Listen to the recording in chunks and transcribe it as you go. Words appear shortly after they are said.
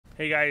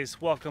Hey guys,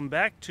 welcome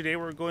back. Today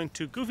we're going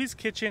to Goofy's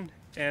Kitchen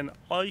and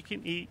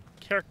all-you-can-eat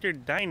character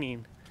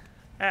dining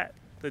at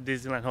the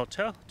Disneyland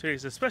Hotel.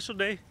 Today's a special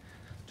day.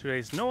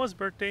 Today's Noah's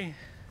birthday.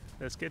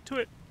 Let's get to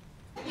it.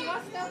 He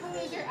wants to know who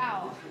is your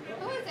owl.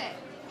 Who is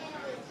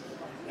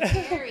it?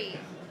 Harry.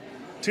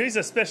 Today's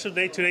a special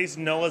day. Today's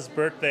Noah's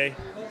birthday.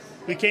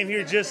 We came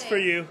here just for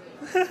you.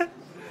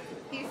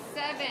 He's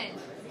 7.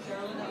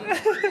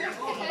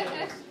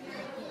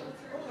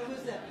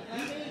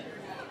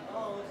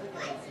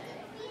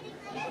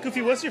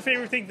 Goofy, what's your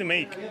favorite thing to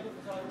make?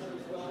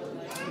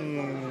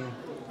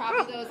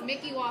 Probably those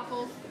Mickey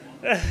waffles.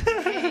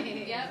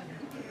 Yep.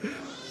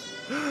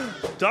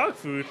 Dog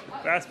food?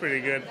 That's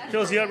pretty good.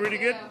 Fills you up really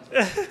good?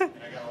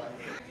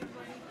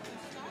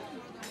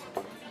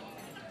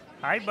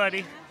 Hi,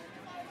 buddy.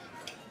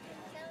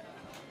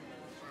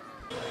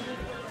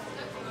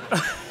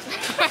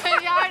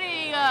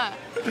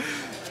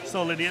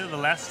 So, Lydia, the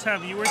last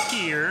time you were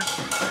here,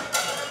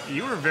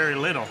 you were very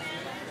little.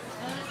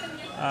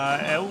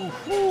 How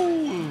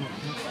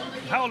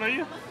old are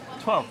you?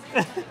 12.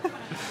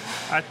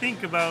 I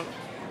think about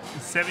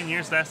 7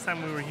 years last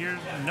time we were here.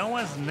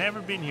 Noah's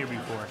never been here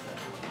before,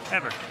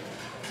 ever.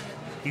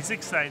 He's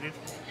excited.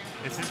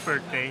 It's his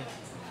birthday.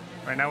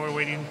 Right now we're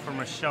waiting for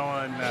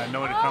Michelle and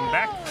Noah to come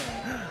back.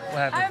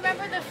 What happened? I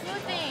remember the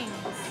food things.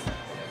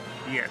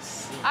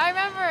 Yes. I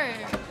remember.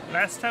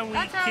 Last time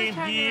we came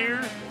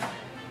here,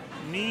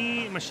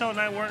 Michelle and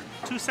I weren't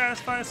too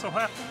satisfied, so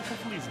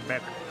hopefully it's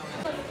better.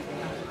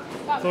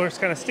 Floor's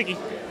kind of sticky.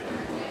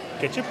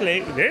 Get your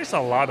plate. There's a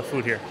lot of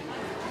food here.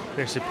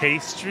 There's the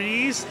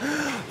pastries.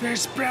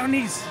 There's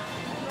brownies.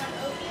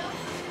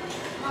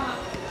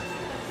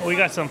 We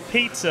got some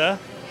pizza.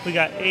 We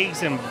got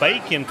eggs and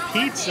bacon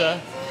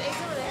pizza.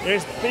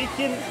 There's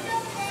bacon.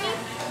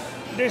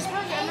 There's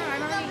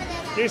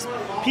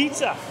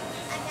pizza.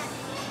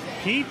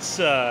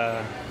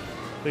 Pizza.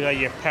 We got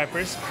your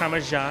peppers,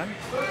 Parmesan,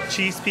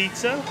 cheese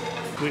pizza.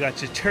 We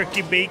got your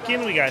turkey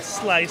bacon. We got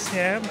sliced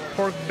ham,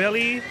 pork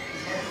belly,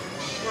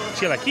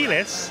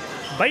 chilaquiles,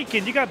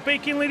 bacon. You got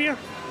bacon, Lydia?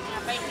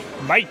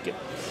 Yeah, bacon.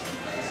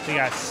 We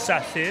got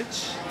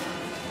sausage,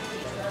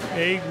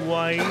 egg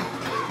white,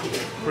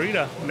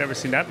 burrito. Never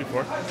seen that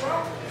before.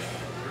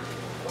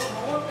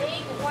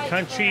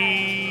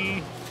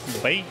 Country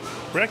baked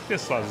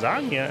breakfast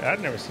lasagna. I've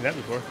never seen that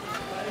before.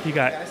 You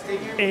got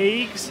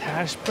eggs,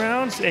 hash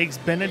browns, eggs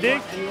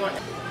Benedict.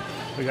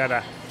 We got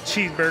a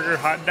cheeseburger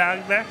hot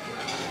dog there.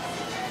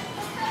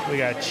 We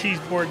got cheese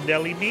board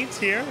deli meats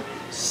here.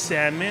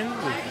 Salmon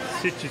with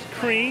citrus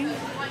cream,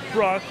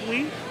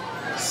 broccoli,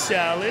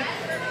 salad.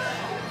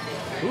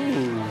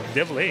 Ooh,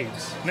 deviled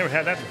eggs. Never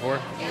had that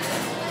before.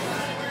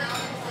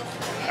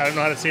 I don't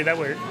know how to say that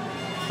word.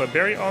 But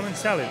berry almond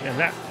salad and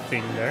that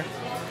thing there.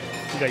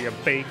 You got your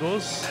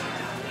bagels.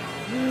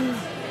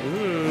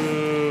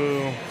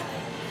 Ooh.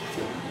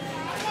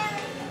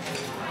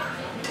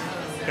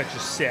 Got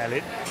your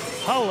salad.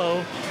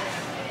 Hello.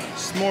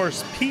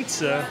 S'mores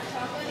pizza.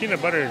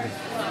 Peanut butter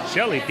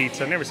jelly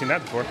pizza. I've never seen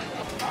that before.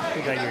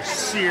 We got your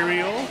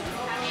cereal.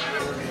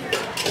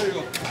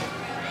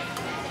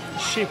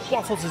 Shaped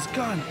waffles is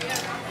gone.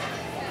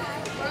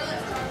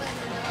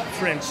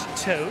 French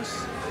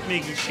toast.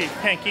 Mickey shaped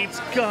pancakes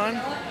gone.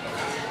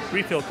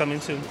 Refill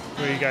coming soon.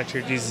 Where you got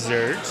your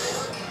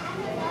desserts.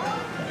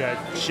 You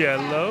got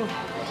jello.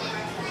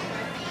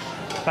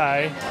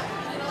 Pie.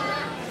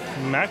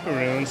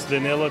 Macaroons.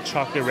 Vanilla,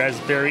 chocolate,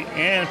 raspberry,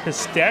 and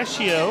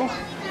pistachio.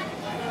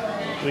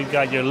 We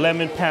got your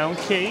lemon pound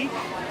cake,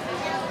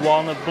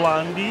 walnut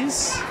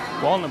blondies,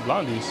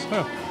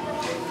 huh?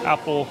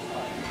 Apple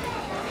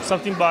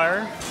something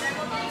bar,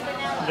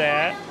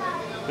 that.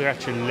 We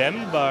got your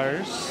lemon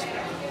bars.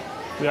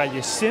 We got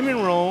your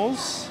cinnamon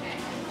rolls,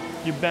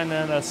 your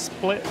banana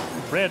split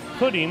bread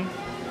pudding,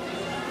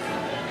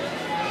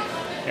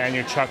 and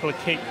your chocolate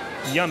cake.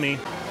 Yummy.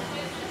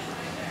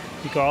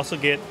 You can also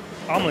get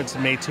omelets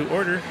made to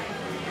order.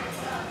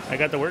 I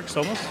got the works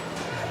almost.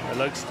 It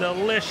looks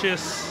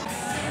delicious.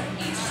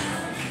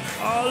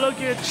 Oh, look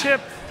at Chip.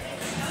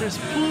 There's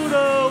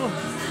Pluto.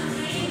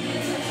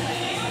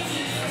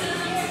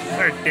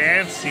 They're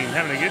dancing,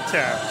 having a good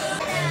time.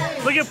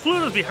 Look at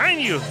Pluto's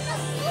behind you.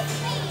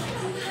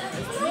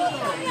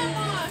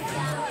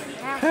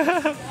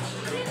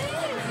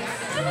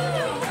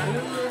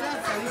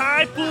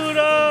 Hi,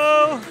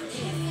 Pluto.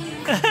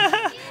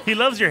 He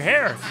loves your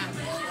hair.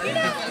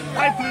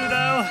 Hi,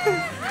 Pluto.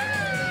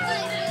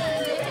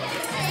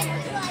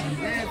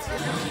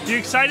 You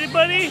excited,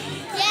 buddy?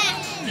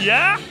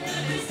 Yeah?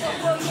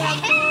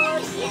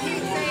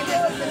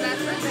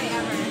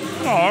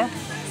 Aww.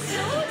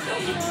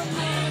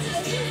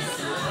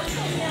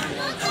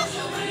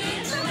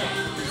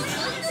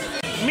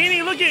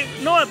 Minnie, look at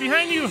Noah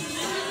behind you.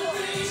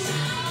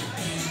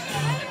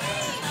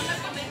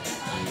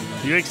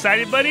 You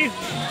excited, buddy?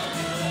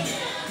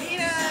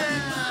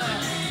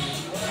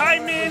 Hi,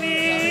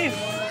 Minnie.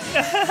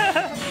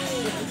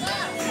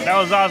 That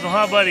was awesome,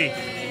 huh, buddy?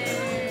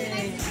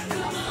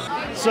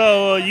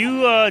 So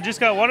you just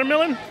got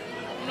watermelon?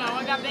 No,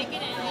 I got bacon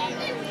and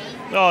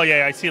eggs. Oh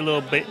yeah, I see a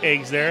little bit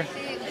eggs there.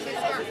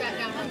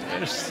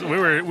 We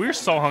were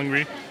so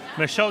hungry.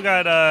 Michelle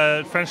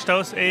got French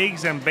toast,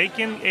 eggs, and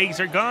bacon. Eggs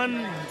are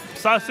gone.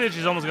 Sausage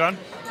is almost gone.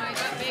 I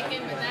got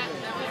bacon, but that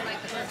was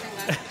like the first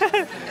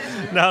thing.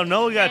 Now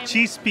Noah got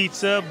cheese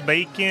pizza,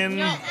 bacon,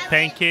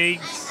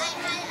 pancakes.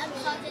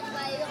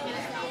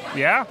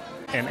 Yeah,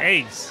 and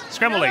eggs,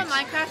 scrambled eggs.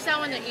 Minecraft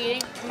style when they're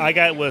eating. I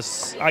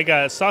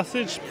got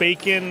sausage,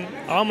 bacon,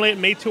 omelet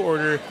made to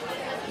order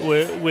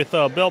with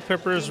bell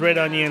peppers, red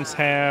onions,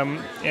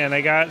 ham, and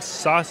I got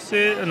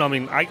sausage. No, I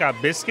mean I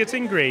got biscuits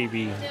and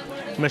gravy.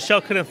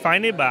 Michelle couldn't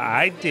find it, but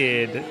I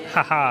did.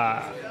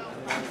 Haha.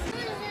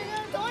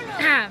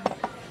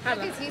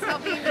 He's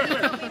helping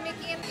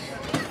Mickey.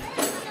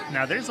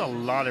 Now there's a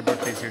lot of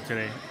birthdays here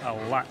today, a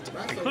lot,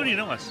 including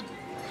Noah's.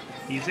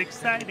 He's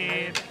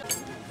excited.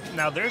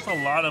 Now there's a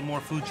lot of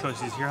more food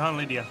choices here, huh,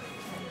 Lydia?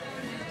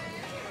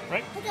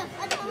 Right?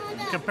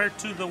 Compared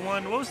to the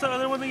one, what was the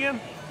other one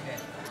again?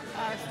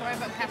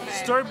 Storybook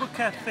Cafe. Storybook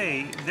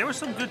Cafe. There were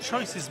some good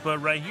choices, but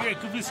right here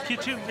at Goofy's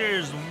Kitchen,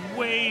 there's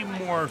way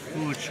more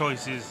food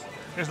choices.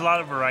 There's a lot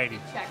of variety.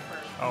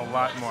 A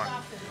lot more.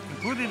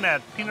 Including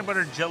that peanut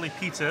butter jelly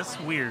pizza. That's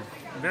weird.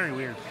 Very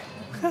weird.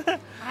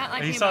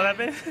 You saw that,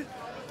 babe?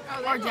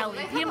 Or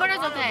jelly. Peanut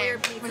butter's okay.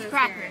 With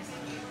crackers.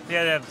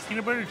 Yeah, they have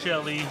peanut butter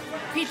jelly.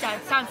 Pizza.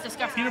 It sounds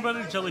disgusting. Peanut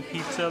butter jelly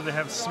pizza. They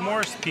have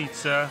s'mores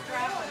pizza.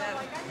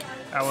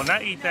 I will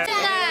not eat that.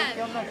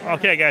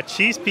 Okay, I got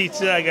cheese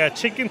pizza. I got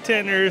chicken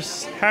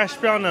tenders, hash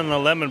brown, and a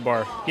lemon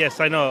bar. Yes,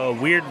 I know, a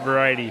weird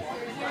variety.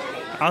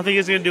 I don't think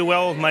it's gonna do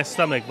well with my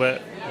stomach,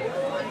 but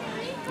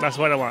that's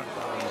what I want.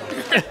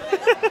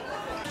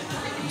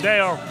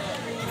 Dale.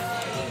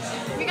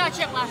 We got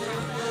chip last time.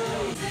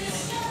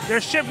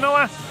 There's chip,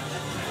 Noah.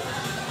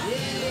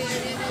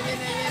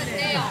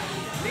 Dale.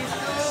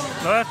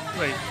 No,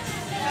 wait.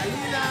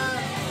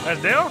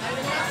 That's Dale?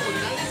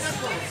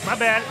 My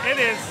bad. It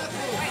is.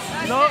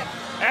 No,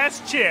 that's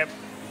Chip.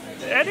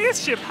 That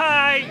is Chip.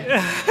 Hi.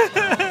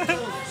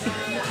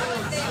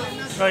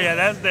 Oh yeah,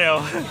 that's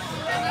Dale.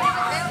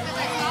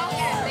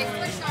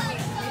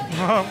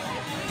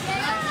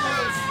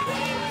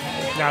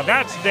 Now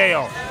that's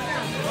Dale.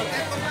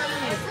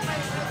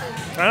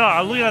 I know.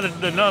 I'm looking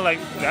at the note like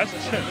that's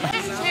Chip.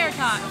 This is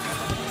haircut.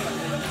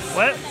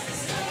 What?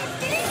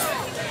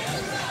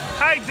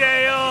 Hi,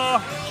 Dale.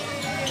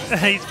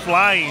 He's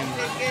flying.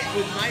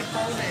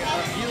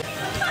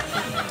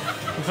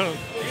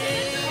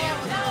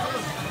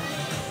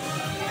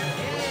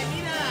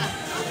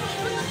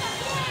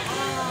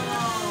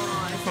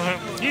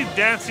 He's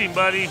dancing,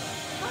 buddy.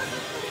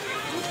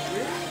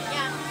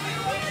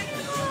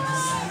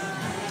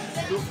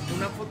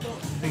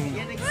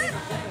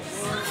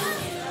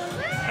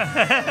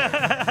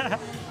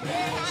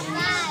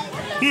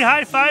 He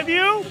high-fived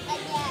you?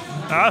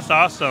 That's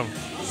awesome.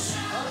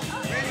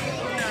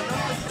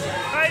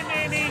 Hi,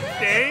 Nene.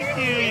 Thank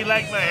you. You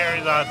like my hair?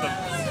 It's awesome.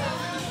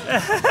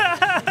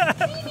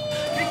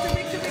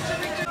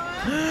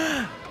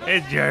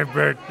 It's your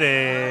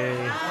birthday.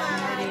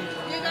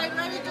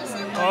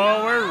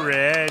 Oh, we're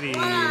ready.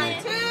 1,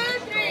 2,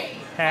 3.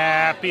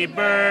 Happy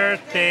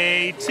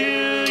birthday to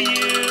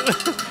you.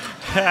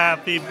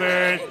 Happy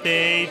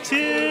birthday to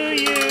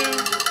you.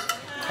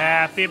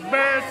 Happy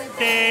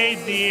birthday,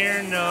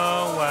 dear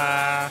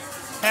Noah.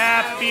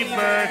 Happy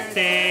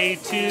birthday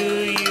to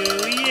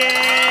you.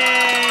 Yeah.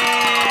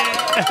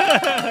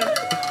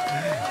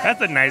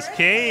 That's a nice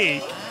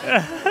cake.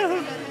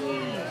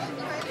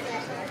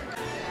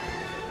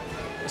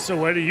 So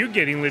what are you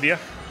getting, Lydia?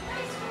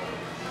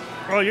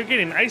 Oh, you're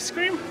getting ice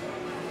cream?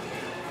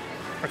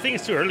 I think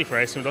it's too early for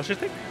ice cream, don't you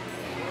think?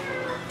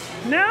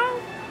 No?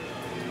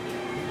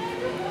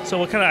 So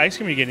what kind of ice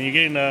cream are you getting? You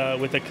getting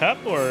with a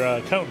cup or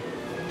a cone?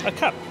 A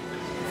cup.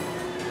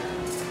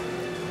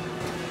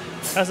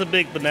 That's a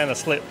big banana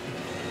slip.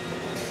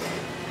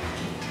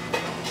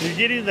 You're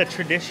getting the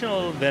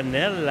traditional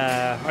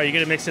vanilla. Are you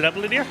gonna mix it up,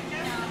 Lydia?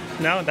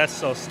 No, that's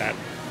so sad.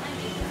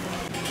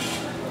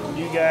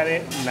 You got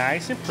it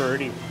nice and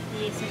pretty.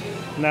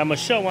 Now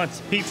Michelle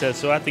wants pizza,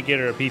 so I have to get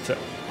her a pizza.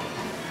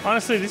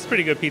 Honestly, this is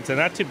pretty good pizza.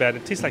 Not too bad.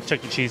 It tastes like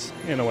Chuck E. Cheese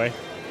in a way.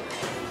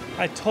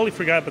 I totally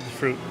forgot about the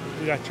fruit.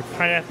 You got your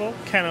pineapple,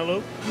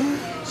 cantaloupe,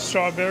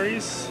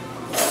 strawberries,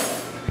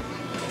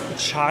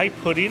 chai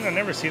pudding. I've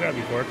never seen that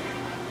before.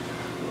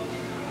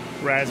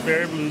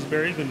 Raspberry,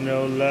 blueberry,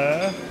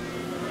 granola.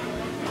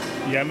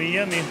 Yummy,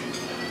 yummy.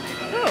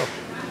 Oh,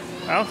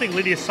 I don't think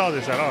Lydia saw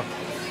this at all.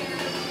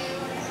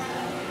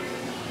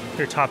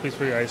 Your toppings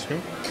for your ice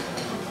cream.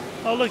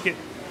 Oh, look it.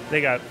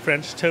 They got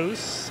French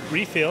toast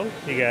refill.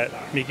 You got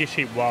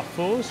Mickey-shaped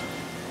waffles,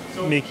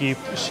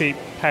 Mickey-shaped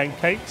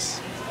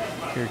pancakes,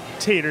 your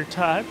tater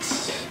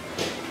tots,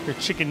 your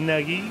chicken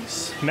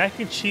nuggets, mac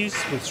and cheese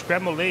with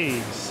scrambled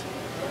eggs.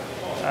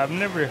 I've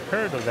never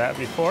heard of that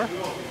before.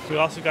 We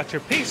also got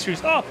your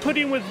pastries. Oh,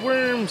 pudding with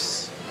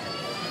worms.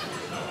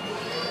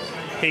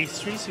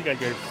 Pastries. You got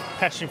your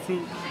passion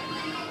fruit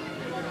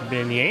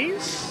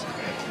beignets.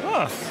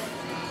 Oh,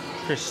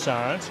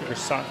 croissants,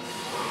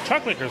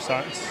 chocolate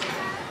croissants.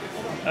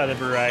 Other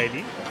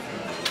variety.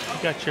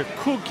 Got your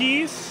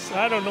cookies.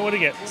 I don't know what to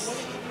get.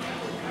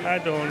 I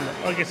don't know.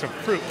 I'll get some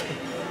fruit.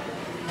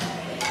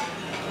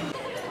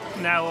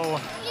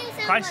 Now,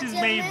 prices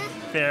may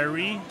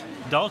vary.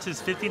 Adult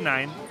is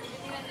 $59.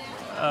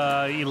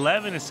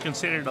 11 is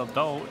considered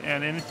adult,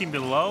 and anything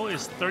below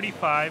is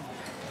 $35,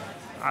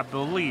 I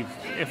believe.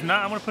 If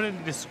not, I'm gonna put it in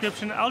the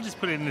description. I'll just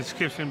put it in the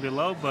description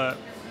below, but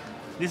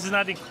this is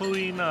not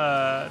including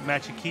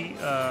Magic Key,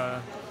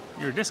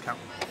 your discount.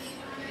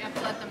 You have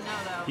to let them know,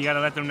 though. You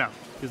gotta let them know,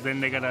 because then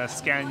they gotta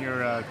scan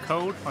your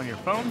code on your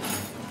phone,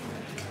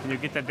 and you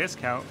get that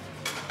discount.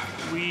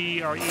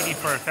 We are eating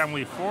for a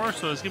family of 4,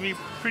 so it's gonna be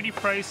pretty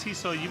pricey.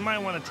 So you might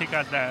want to take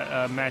out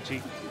that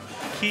Magic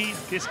Key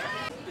discount.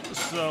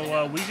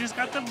 So we just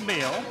got the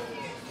bill,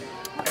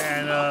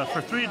 and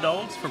for 3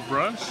 adults for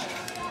brunch,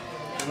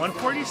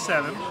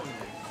 $147.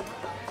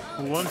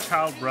 One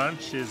child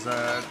brunch is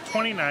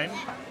 $29,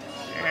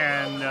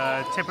 and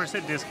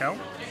 10% discount.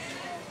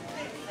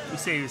 We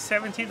save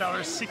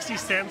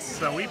 $17.60,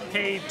 so we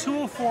paid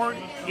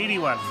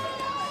 $204.81.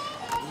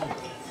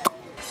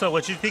 So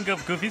what you think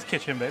of Goofy's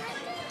Kitchen, babe?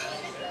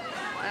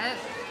 What?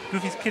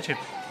 Goofy's Kitchen.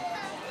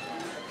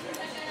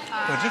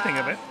 What'd you think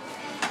of it?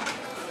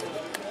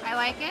 I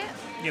like it.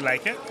 You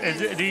like it?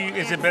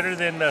 Is it better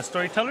than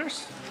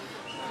Storytellers?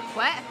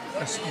 What?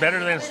 It's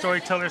better than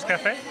Storytellers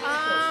Cafe?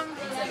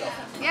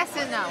 Yes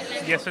and no.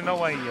 Yes or no?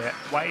 Why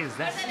is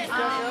that?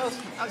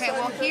 Okay,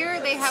 well here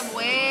they have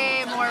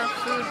way more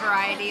food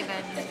variety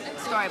than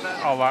Storybook.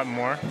 A lot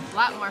more. A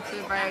lot more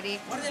food variety.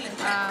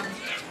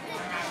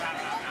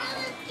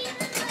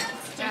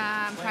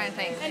 I'm trying to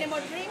think. Any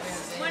more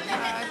drinks?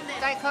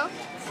 Diet Coke.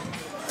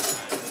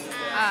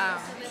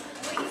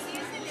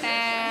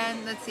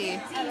 And let's see.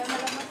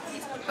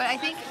 But I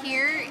think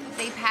here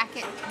they pack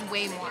it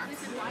way more.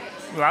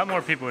 A lot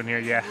more people in here,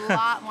 yeah. A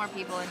lot more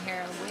people in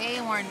here.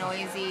 Way more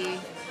noisy.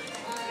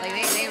 Like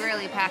they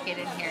really pack it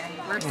in here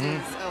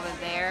versus over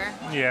there.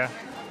 Yeah.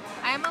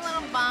 I'm a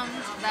little bummed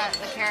that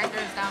the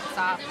characters don't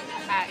stop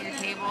at your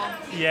table.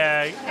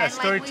 Yeah, And,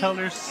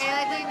 Storytellers.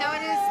 we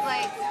noticed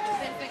like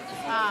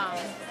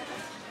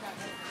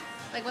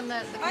when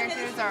the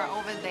characters are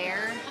over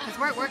there, because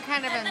we're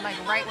kind of in like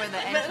right where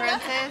the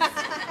entrance is,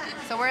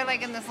 so we're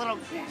like in this little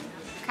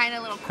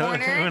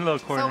corner.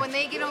 So when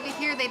they get over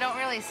here, they don't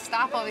really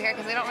stop over here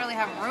because they don't really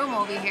have room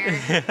over here.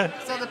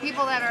 So the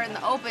people that are in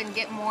the open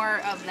get more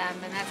of them,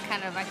 and that's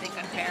kind of, I think,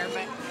 unfair.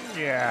 But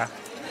yeah.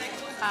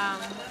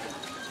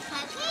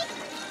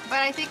 But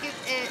I think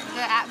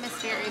the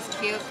atmosphere is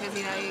cute because,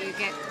 you know, you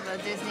get the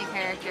Disney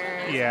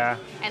characters. Yeah.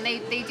 And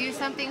they do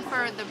something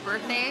for the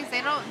birthdays.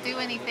 They don't do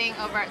anything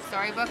over at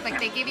Storybook. Like,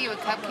 they give you a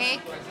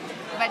cupcake,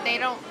 but they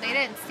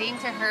didn't sing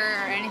to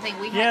her or anything.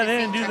 We had to they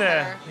sing didn't do to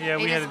that. her. Yeah,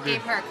 we had to just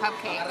gave her a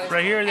cupcake.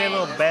 Right here, they have a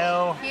little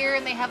bell. Here,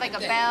 and they have like a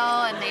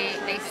bell, and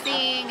they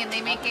sing, and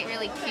they make it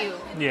really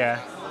cute. Yeah.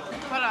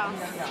 What else?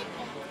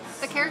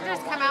 The characters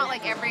come out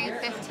like every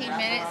 15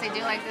 minutes. They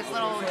do like this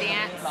little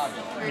dance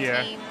routine.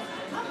 Yeah.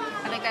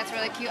 I think that's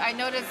really cute. I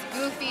noticed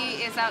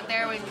Goofy is out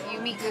there when you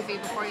meet Goofy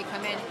before you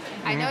come in.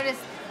 I noticed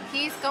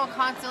he's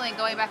constantly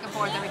going back and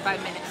forth every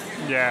 5 minutes.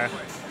 Yeah,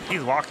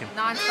 he's walking.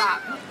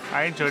 Non-stop.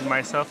 I enjoyed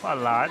myself a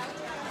lot.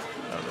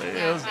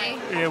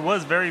 It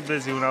was very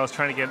busy when I was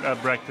trying to get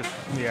breakfast.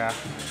 Yeah.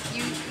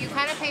 You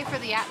kind of pay for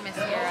the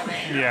atmosphere of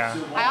it. Yeah.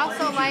 I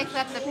also like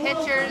that the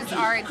pictures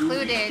are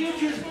included.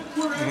 You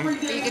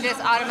can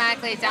just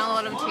automatically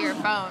download them to your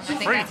phone. I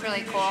think that's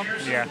really cool.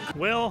 Yeah.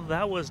 Well,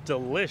 that was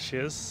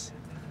delicious.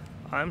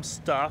 I'm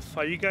stuffed.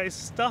 Are you guys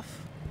stuffed?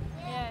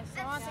 Yes.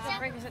 I want to take a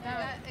break and sit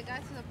down. It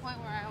got to the point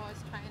where I was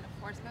trying to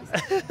force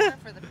myself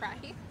for the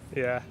price.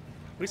 Yeah.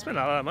 We spent a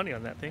lot of money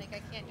on that thing. I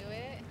think I can't do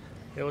it.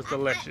 It was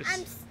delicious.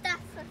 I'm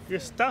stuffed. You're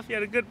stuffed? You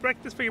had a good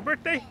breakfast for your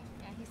birthday?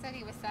 Yeah, he said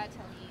he was sad to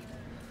leave.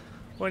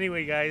 Well,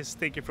 anyway, guys,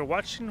 thank you for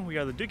watching. We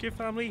are the Duque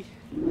family.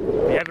 If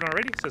you haven't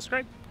already,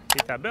 subscribe,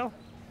 hit that bell,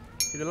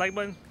 hit the like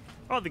button,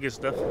 all the good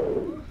stuff.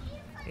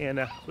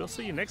 And we'll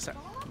see you next time.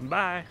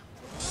 Bye.